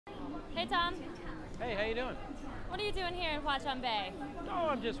Hey, Tom. Hey, how you doing? What are you doing here in HuaQiangBei? Oh,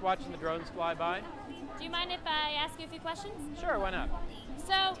 I'm just watching the drones fly by. Do you mind if I ask you a few questions? Sure, why not?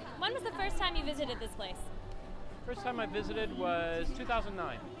 So, when was the first time you visited this place? First time I visited was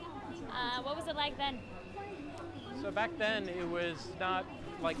 2009. What was it like then? So back then it was not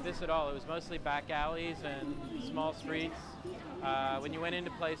like this at all. It was mostly back alleys and small streets. When you went into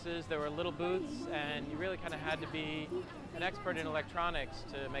places, there were little booths, and you really kind of had to be an expert in electronics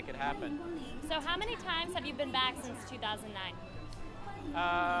to make it happen. So how many times have you been back since 2009?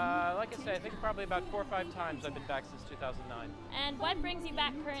 Like I said, I think probably about 4 or 5 times I've been back since 2009. And what brings you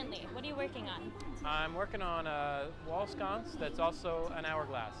back currently? What are you working on? I'm working on a wall sconce that's also an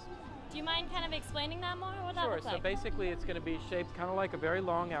hourglass. Do you mind kind of explaining that more? What that Sure, look like? so basically it's going to be shaped kind of like a very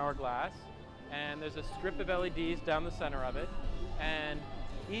long hourglass, and there's a strip of LEDs down the center of it, and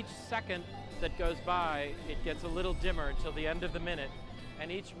each second that goes by, it gets a little dimmer until the end of the minute,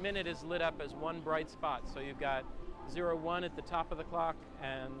 and each minute is lit up as one bright spot. So you've got 01 at the top of the clock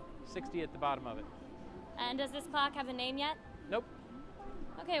and 60 at the bottom of it. And does this clock have a name yet? Nope.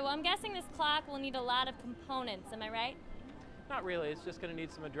 Okay, well I'm guessing this clock will need a lot of components, am I right? Not really. It's just going to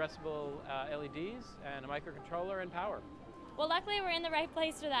need some addressable LEDs and a microcontroller and power. Well, luckily we're in the right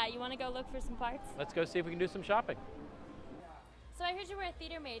place for that. You want to go look for some parts? Let's go see if we can do some shopping. So I heard you were a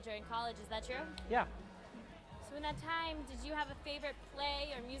theater major in college, is that true? Yeah. So in that time, did you have a favorite play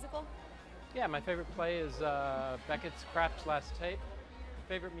or musical? Yeah, my favorite play is Beckett's Kraft's Last Tape.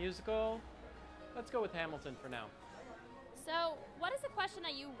 Favorite musical? Let's go with Hamilton for now. So what is a question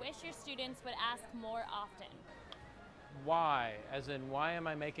that you wish your students would ask more often? Why? As in, why am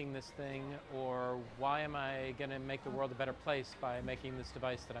I making this thing, or why am I going to make the world a better place by making this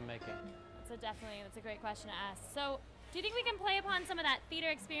device that I'm making? That's a great question to ask. So do you think we can play upon some of that theater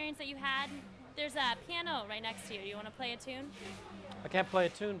experience that you had? There's a piano right next to you. Do you want to play a tune? I can't play a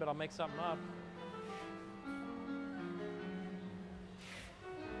tune, but I'll make something up.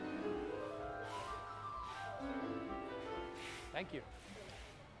 Thank you.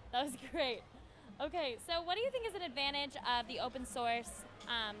 That was great. Okay, so what do you think is an advantage of the open source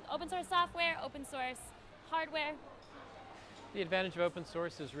software, open source hardware? The advantage of open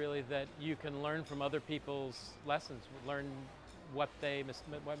source is really that you can learn from other people's lessons, learn what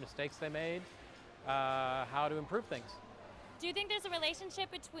mistakes they made, how to improve things. Do you think there's a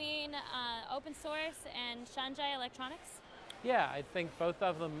relationship between open source and Zhai Electronics? Yeah, I think both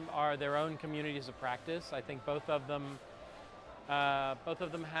of them are their own communities of practice. I think both of them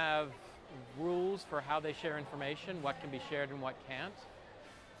have rules for how they share information, what can be shared and what can't.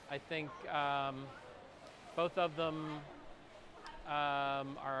 I think both of them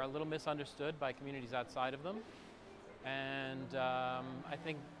are a little misunderstood by communities outside of them. And I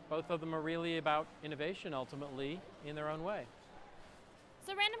think both of them are really about innovation ultimately in their own way.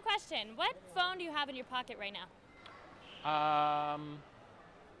 So random question, what phone do you have in your pocket right now?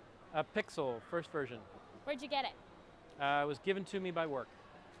 A Pixel, first version. Where'd you get it? It was given to me by work.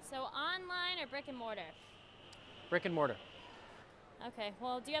 So online or brick and mortar? Brick and mortar. Okay,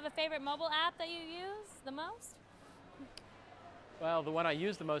 well, do you have a favorite mobile app that you use the most? Well, the one I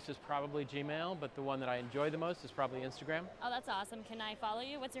use the most is probably Gmail, but the one that I enjoy the most is probably Instagram. Oh, that's awesome. Can I follow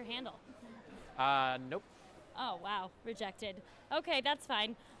you? What's your handle? Nope. Oh, wow, rejected. Okay, that's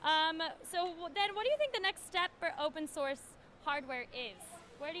fine. So then what do you think the next step for open source hardware is?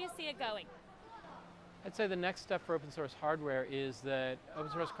 Where do you see it going? I'd say the next step for open source hardware is that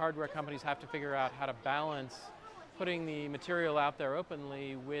open source hardware companies have to figure out how to balance putting the material out there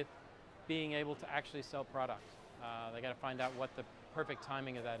openly with being able to actually sell product. They got to find out what the perfect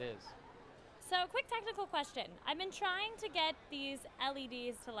timing of that is. So, quick technical question. I've been trying to get these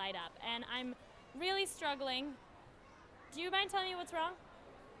LEDs to light up, and I'm really struggling. Do you mind telling me what's wrong?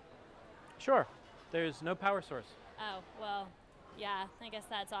 Sure. There's no power source. Oh, well, yeah, I guess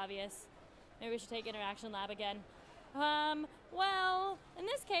that's obvious. Maybe we should take Interaction Lab again. Well, in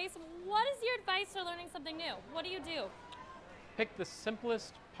this case, what is your advice for learning something new? What do you do? Pick the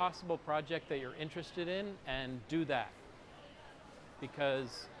simplest possible project that you're interested in and do that.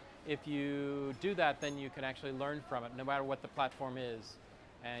 Because if you do that, then you can actually learn from it, no matter what the platform is,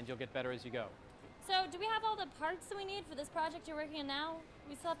 and you'll get better as you go. So, do we have all the parts that we need for this project you're working on now?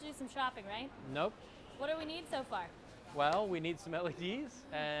 We still have to do some shopping, right? Nope. What do we need so far? Well, we need some LEDs,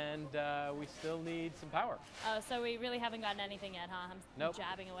 and we still need some power. Oh, so we really haven't gotten anything yet, huh? I'm Nope.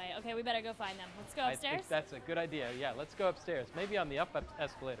 jabbing away. Okay, we better go find them. Let's go upstairs? I think that's a good idea. Yeah, let's go upstairs. Maybe on the up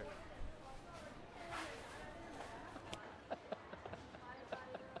escalator.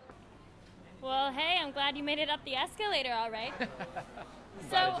 Well, hey, I'm glad you made it up the escalator all right.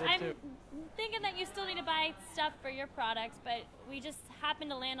 So I'm thinking that you still need to buy stuff for your products, but we just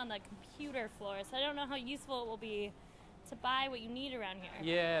happened to land on the computer floor, so I don't know how useful it will be to buy what you need around here.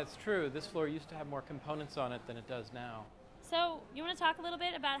 Yeah, it's true. This floor used to have more components on it than it does now. So, you want to talk a little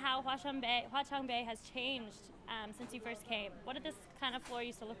bit about how HuaQiangBei has changed since you first came? What did this kind of floor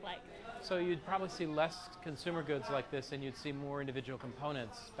used to look like? So you'd probably see less consumer goods like this, and you'd see more individual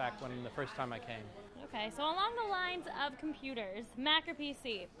components back when the first time I came. Okay, so along the lines of computers, Mac or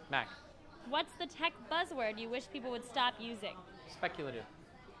PC? Mac. What's the tech buzzword you wish people would stop using? Speculative.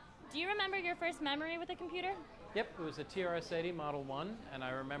 Do you remember your first memory with a computer? Yep, it was a TRS-80 Model 1, and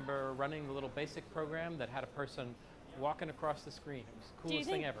I remember running the little basic program that had a person walking across the screen. It was the coolest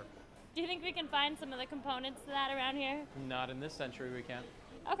thing ever. Do you think we can find some of the components to that around here? Not in this century, we can't.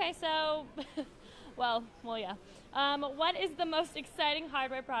 Okay, so, well, yeah. What is the most exciting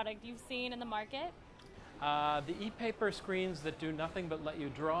hardware product you've seen in the market? The e-paper screens that do nothing but let you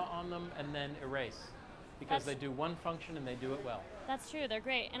draw on them and then erase. Because they do one function and they do it well. That's true, they're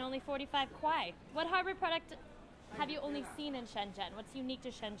great, and only 45 kwai. What hardware product have you only seen in Shenzhen? What's unique to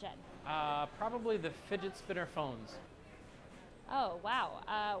Shenzhen? Probably the fidget spinner phones. Oh,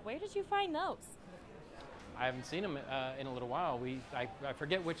 wow. Where did you find those? I haven't seen them in a little while. I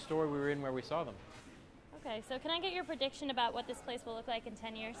forget which store we were in where we saw them. Okay, so can I get your prediction about what this place will look like in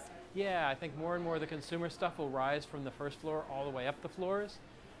 10 years? Yeah, I think more and more of the consumer stuff will rise from the first floor all the way up the floors,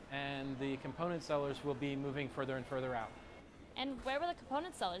 and the component sellers will be moving further and further out. And where will the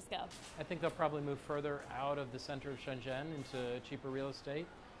component sellers go? I think they'll probably move further out of the center of Shenzhen into cheaper real estate,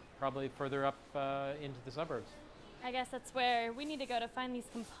 probably further up into the suburbs. I guess that's where we need to go to find these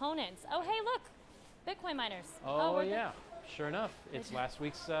components. Oh, hey, look! Bitcoin miners. Oh yeah, sure enough. It's last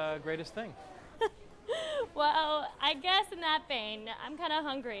week's greatest thing. Well, I guess in that vein, I'm kind of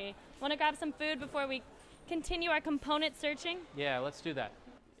hungry. Want to grab some food before we continue our component searching? Yeah, let's do that.